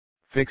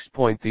Fixed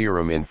point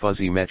theorem in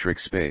fuzzy metric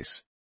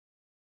space.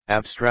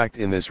 Abstract: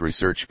 in this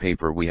research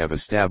paper we have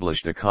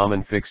established a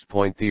common fixed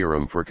point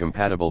theorem for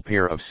compatible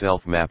pair of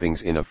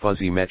self-mappings in a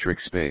fuzzy metric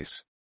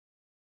space.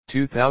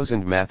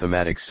 2000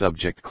 Mathematics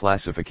Subject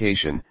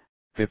Classification,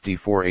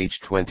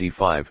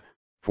 54H25,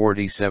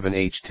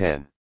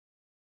 47H10.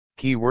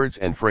 Keywords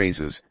and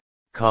phrases: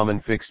 common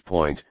fixed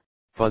point,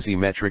 fuzzy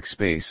metric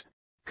space,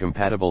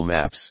 compatible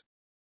maps.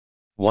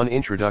 1.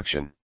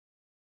 Introduction.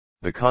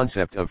 The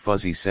concept of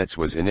fuzzy sets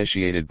was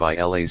initiated by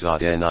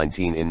Elazadeh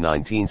 19 in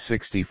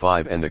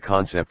 1965, and the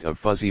concept of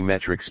fuzzy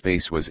metric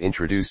space was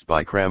introduced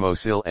by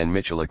Kramosil and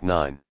Michalak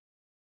 9.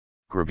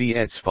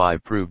 Grabietz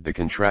 5 proved the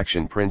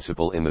contraction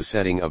principle in the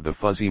setting of the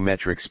fuzzy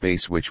metric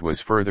space, which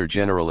was further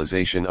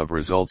generalization of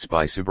results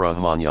by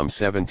Subrahmanyam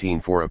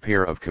 17 for a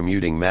pair of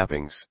commuting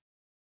mappings.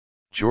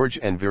 George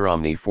and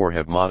Viramni 4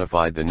 have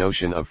modified the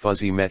notion of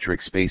fuzzy metric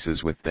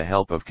spaces with the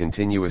help of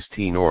continuous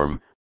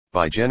T-norm,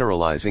 by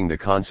generalizing the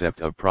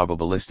concept of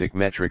probabilistic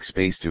metric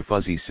space to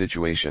fuzzy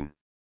situation.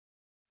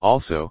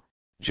 Also,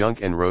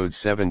 Junk and Rhodes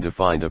 7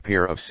 defined a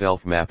pair of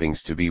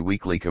self-mappings to be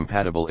weakly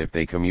compatible if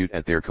they commute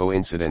at their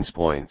coincidence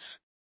points.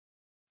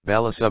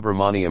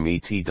 Balasubramaniam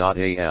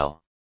et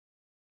al.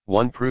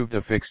 1 proved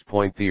a fixed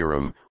point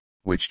theorem,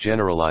 which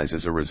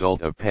generalizes a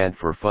result of Pant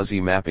for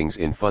fuzzy mappings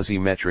in fuzzy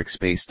metric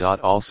space.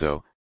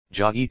 Also,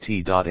 Ja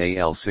et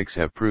al. 6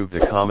 have proved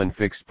a common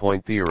fixed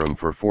point theorem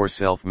for 4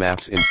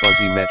 self-maps in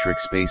fuzzy metric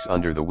space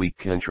under the weak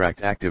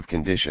contract active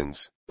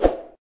conditions.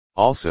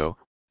 Also,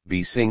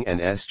 B. Singh and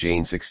S.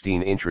 Jain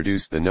 16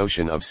 introduced the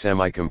notion of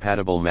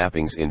semi-compatible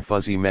mappings in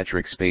fuzzy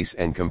metric space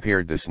and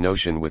compared this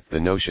notion with the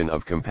notion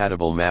of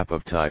compatible map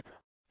of type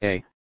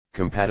A,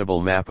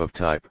 compatible map of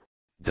type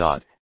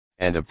dot,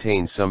 and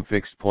obtained some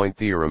fixed point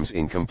theorems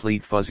in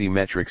complete fuzzy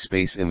metric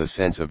space in the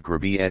sense of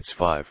Grabietz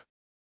 5.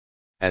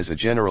 As a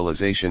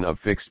generalization of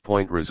fixed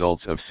point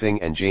results of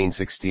Singh and Jain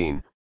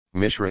 16,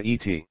 Mishra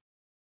et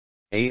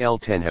al.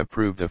 10 have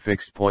proved a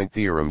fixed point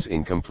theorems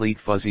in complete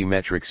fuzzy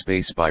metric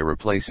space by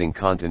replacing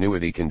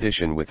continuity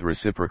condition with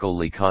reciprocal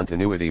Lie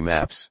continuity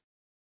maps.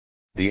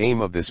 The aim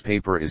of this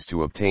paper is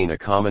to obtain a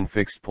common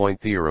fixed point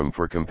theorem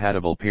for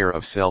compatible pair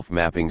of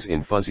self-mappings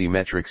in fuzzy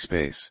metric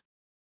space.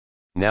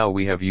 Now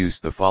we have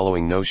used the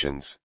following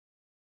notions.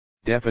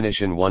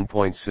 Definition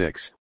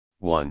 1.6,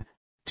 1.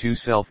 Two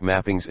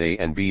self-mappings A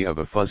and B of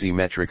a fuzzy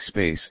metric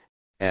space,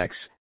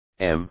 X,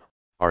 M,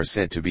 are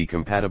said to be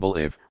compatible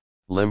if,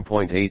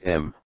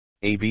 lim.8m,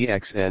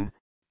 ABXN,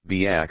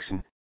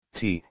 BXN,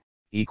 T,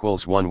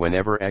 equals 1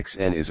 whenever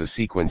xn is a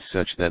sequence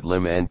such that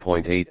lim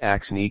n.8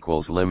 axn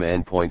equals lim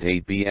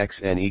n.8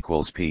 bxn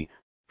equals p,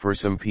 for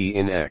some p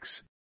in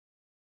x.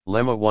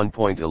 Lemma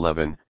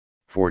 1.11,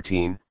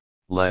 14,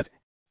 let,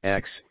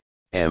 x,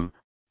 m,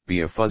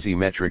 be a fuzzy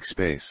metric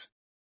space.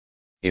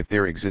 If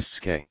there exists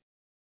k.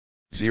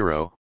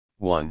 0,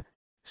 1,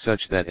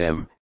 such that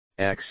m,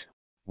 x,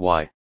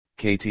 y,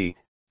 kt,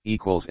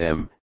 equals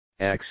m,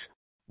 x,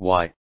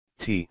 y,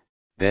 t,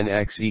 then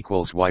x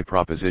equals y.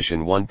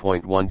 Proposition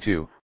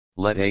 1.12,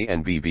 let A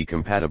and B be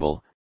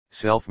compatible,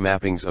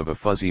 self-mappings of a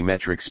fuzzy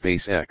metric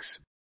space X.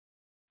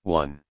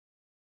 1.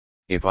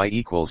 If I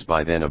equals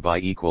by, then a by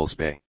equals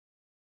b.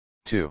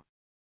 2.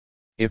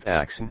 If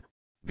xn,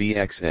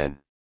 bxn,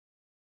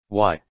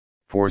 y,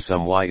 for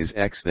some y is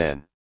x,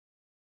 then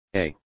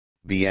a,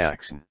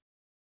 bxn.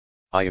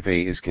 I if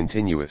A is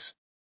continuous.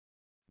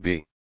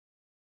 B.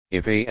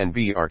 If A and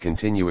B are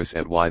continuous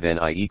at y, then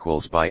I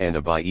equals by and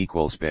a by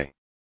equals b.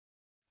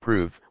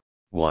 Proof.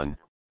 1.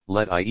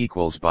 Let I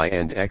equals by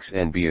and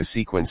xn be a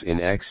sequence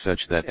in x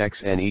such that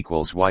xn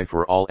equals y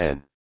for all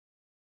n.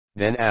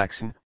 Then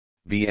xn,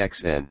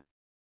 bxn.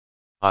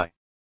 I.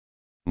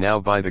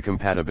 Now by the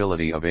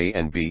compatibility of A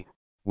and B,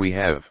 we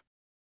have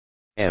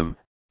m,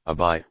 a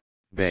by,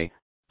 b,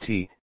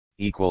 t,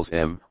 equals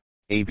m,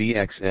 a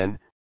bxn,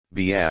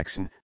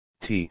 bxn,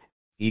 t,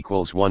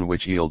 equals 1,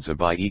 which yields a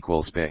by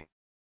equals b.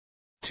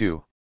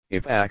 2.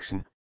 If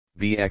xn,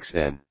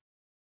 bxn,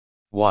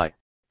 y,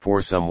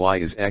 for some y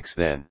is x,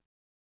 then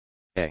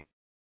a.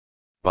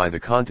 By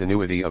the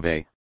continuity of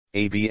a,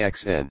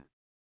 bxn,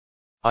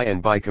 I,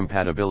 and by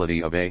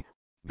compatibility of a,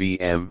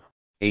 bm,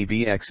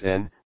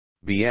 bxn,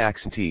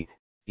 bxn t,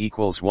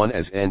 equals 1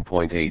 as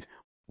n.8,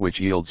 which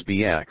yields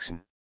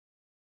bxn,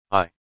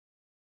 I,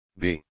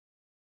 b.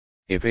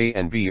 If A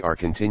and B are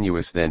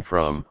continuous, then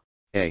from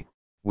a,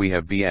 we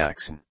have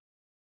bxn,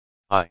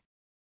 I.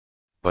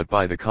 But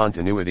by the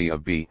continuity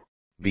of b,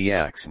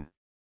 bxn,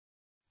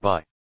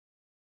 by.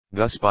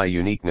 Thus by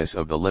uniqueness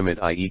of the limit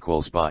I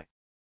equals by.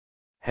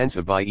 Hence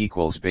a by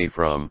equals b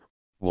from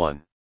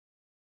 1.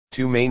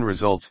 2 Main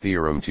results.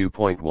 Theorem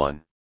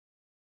 2.1.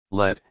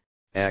 Let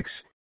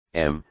x,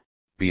 m,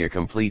 be a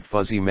complete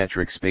fuzzy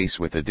metric space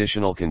with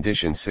additional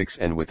condition 6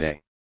 and with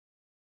a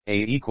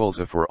equals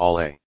a for all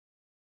a.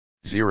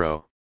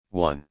 0,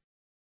 1.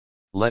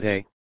 Let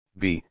a,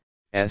 b,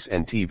 s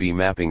and t be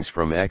mappings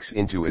from x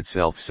into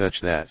itself such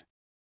that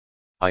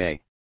I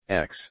a,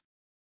 x,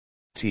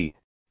 t,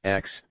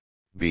 x,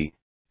 b,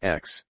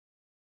 x,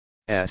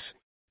 s,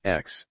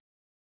 x.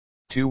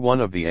 2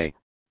 One of the a,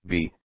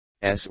 b,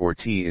 S or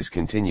T is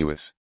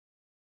continuous.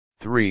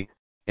 3,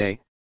 A,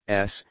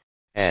 S,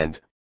 and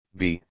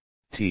B,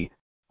 T,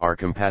 are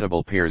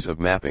compatible pairs of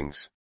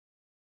mappings.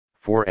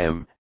 4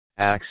 M,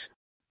 X,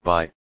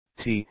 by,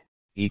 T,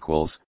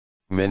 equals,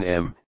 min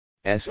M,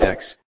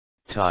 Sx,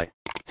 Ti,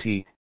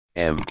 T,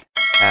 M,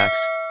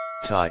 X,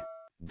 Ti,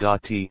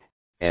 dot T,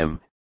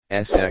 M,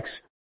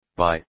 Sx,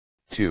 by,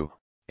 2,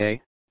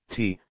 A,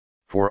 T,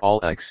 for all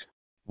X,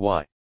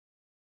 Y,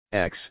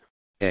 X,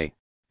 A,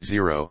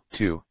 0,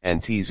 2,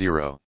 and T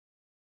 0,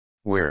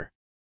 where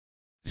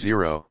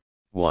 0,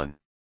 1,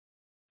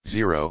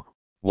 0,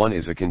 1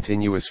 is a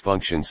continuous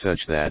function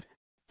such that,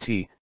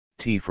 T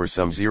for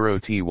some 0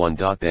 T1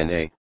 dot then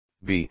A,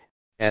 B,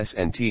 S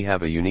and T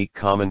have a unique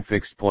common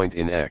fixed point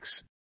in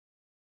X.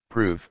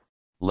 Proof,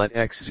 let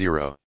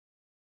x0,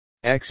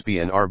 X be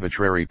an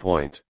arbitrary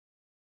point.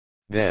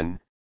 Then,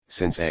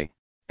 since A,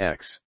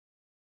 X,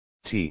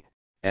 T,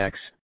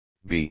 X,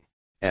 B,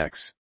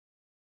 X,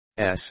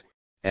 S,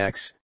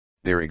 X,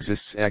 there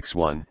exists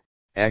x1,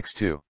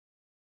 x2,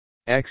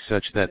 x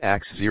such that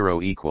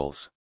x0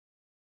 equals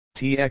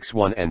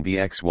tx1 and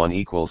bx1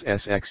 equals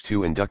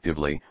sx2.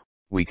 Inductively,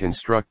 we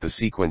construct the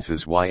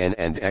sequences yn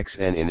and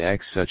xn in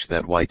X such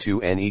that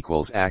y2n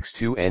equals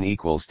x2n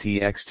equals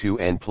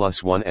tx2n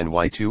plus 1 and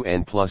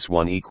y2n plus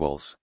 1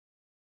 equals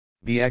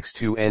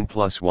bx2n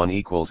plus 1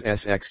 equals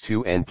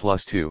sx2n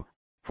plus 2,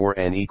 for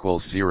n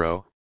equals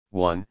 0,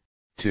 1,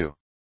 2.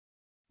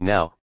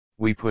 Now,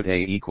 we put A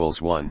equals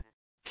 1,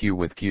 Q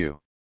with Q.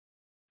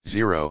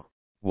 0,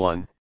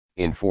 1,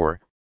 in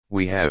 4,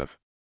 we have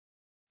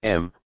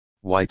M,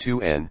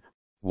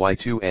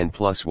 Y2n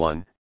plus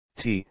 1,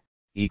 T,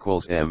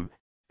 equals M,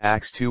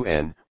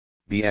 X2n,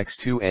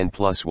 Bx2n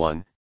plus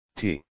 1,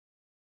 T.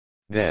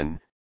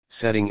 Then,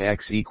 setting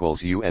X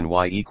equals U and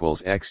Y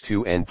equals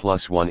X2n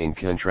plus 1 in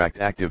contract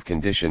active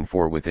condition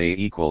 4 with A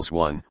equals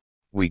 1,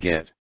 we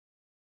get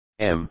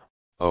M,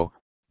 O,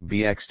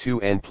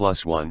 Bx2n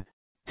plus 1,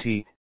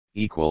 T,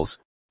 equals,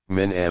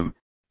 min M,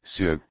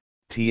 sub,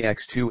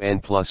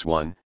 Tx2n plus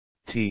 1,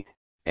 T,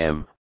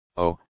 M,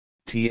 O,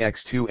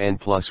 Tx2n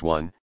plus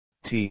 1,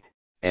 T,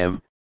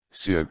 M,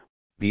 sub,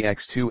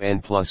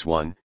 Bx2n plus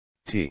 1,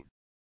 T.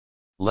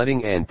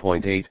 Letting n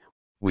point 8,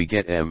 we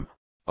get M,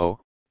 O,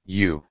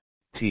 U,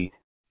 T,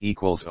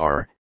 equals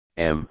R,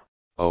 M,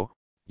 O,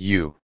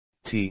 U,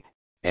 T,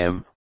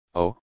 M,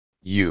 O,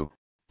 U,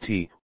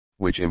 T,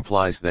 which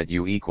implies that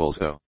U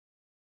equals O.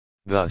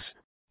 Thus,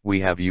 we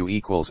have U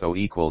equals O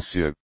equals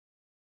sub.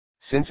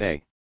 Since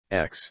A,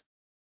 X,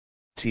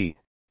 T,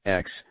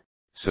 X,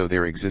 so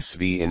there exists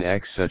V in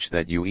X such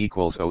that U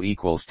equals O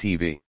equals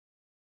TV.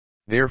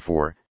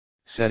 Therefore,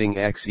 setting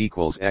X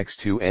equals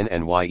X2n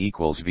and Y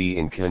equals V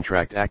in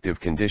contract active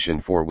condition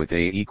 4 with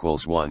A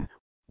equals 1,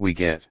 we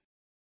get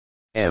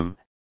M,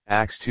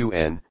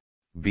 X2n,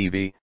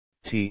 BV,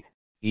 T,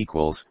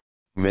 equals,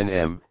 min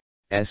M,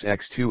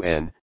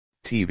 Sx2n,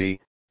 TV,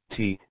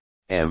 T,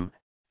 M,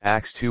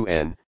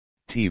 X2n,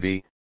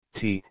 TV,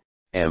 T,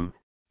 M,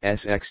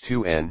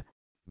 Sx2n,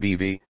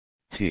 BV,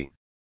 T.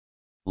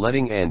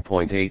 Letting n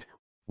point 8,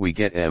 we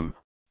get M,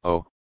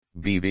 O,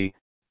 BV,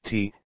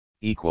 T,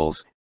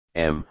 equals,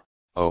 M,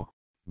 O,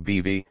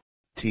 BV,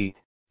 T,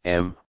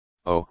 M,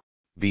 O,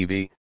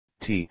 BV,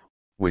 T,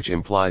 which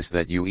implies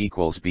that U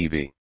equals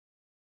BV.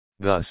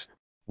 Thus,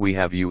 we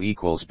have U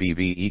equals BV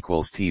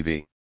equals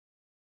TV.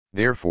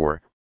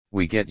 Therefore,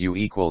 we get U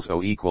equals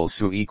O equals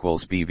SU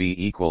equals BV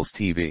equals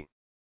TV.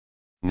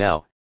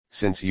 Now,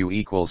 since U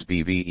equals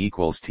BV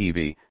equals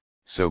TV,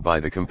 so by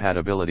the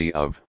compatibility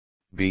of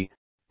B,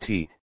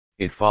 T,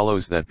 it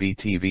follows that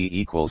BTV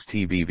equals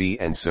TBV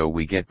and so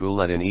we get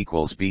bulletin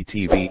equals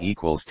BTV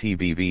equals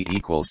TBV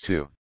equals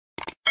 2.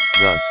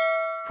 Thus,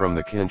 from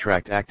the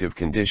contract active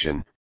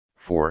condition,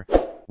 4,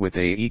 with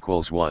A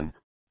equals 1,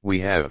 we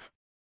have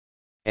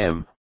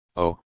M,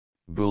 O,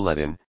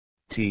 bulletin,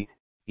 T,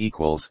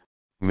 equals,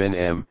 min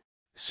M,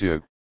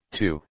 sub,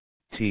 2,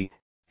 T,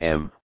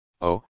 M,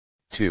 O,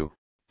 2,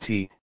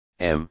 T,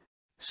 M,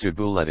 sub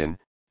bulletin,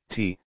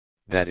 T,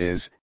 that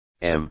is,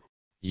 M,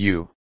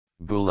 U,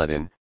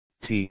 bulletin,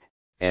 T,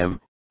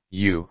 M,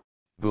 U,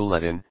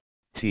 bulletin,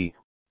 T,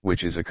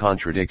 which is a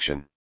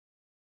contradiction.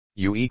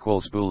 U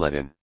equals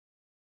bulletin.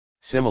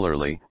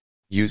 Similarly,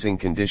 using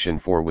condition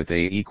 4 with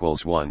A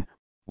equals 1,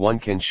 one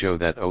can show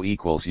that O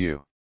equals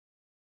U.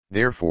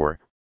 Therefore,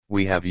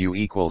 we have U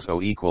equals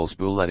O equals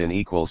bulletin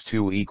equals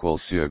 2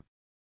 equals sub.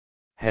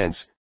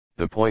 Hence,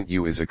 the point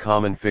U is a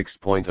common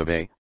fixed point of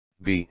A,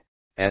 B,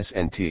 S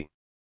and T.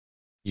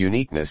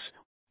 Uniqueness,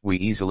 we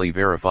easily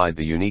verified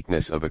the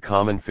uniqueness of a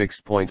common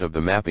fixed point of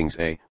the mappings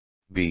A,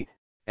 B,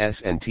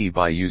 S and T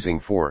by using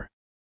 4.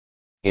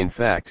 In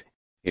fact,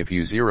 if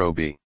U0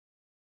 be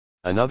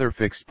another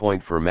fixed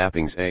point for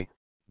mappings A,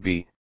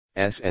 B,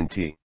 S and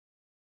T,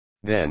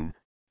 then,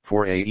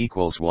 for A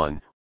equals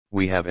 1,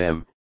 we have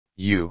M,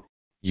 U,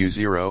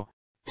 U0,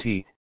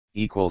 T,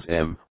 equals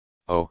M,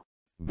 O,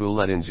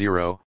 bulletin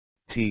 0,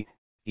 T,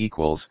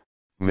 equals,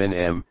 min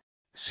M,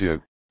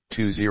 sub,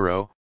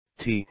 20,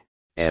 T,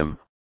 M,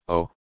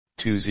 O,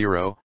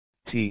 20,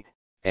 T,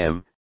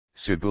 M,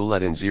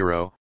 Subulatan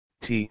 0,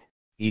 T,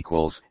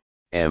 equals,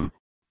 M,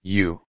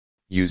 U,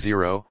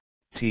 U0,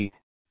 T,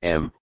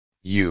 M,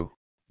 U,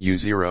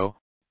 U0,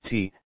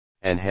 T,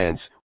 and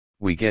hence,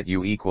 we get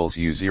U equals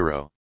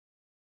U0.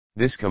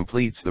 This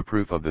completes the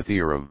proof of the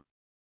theorem.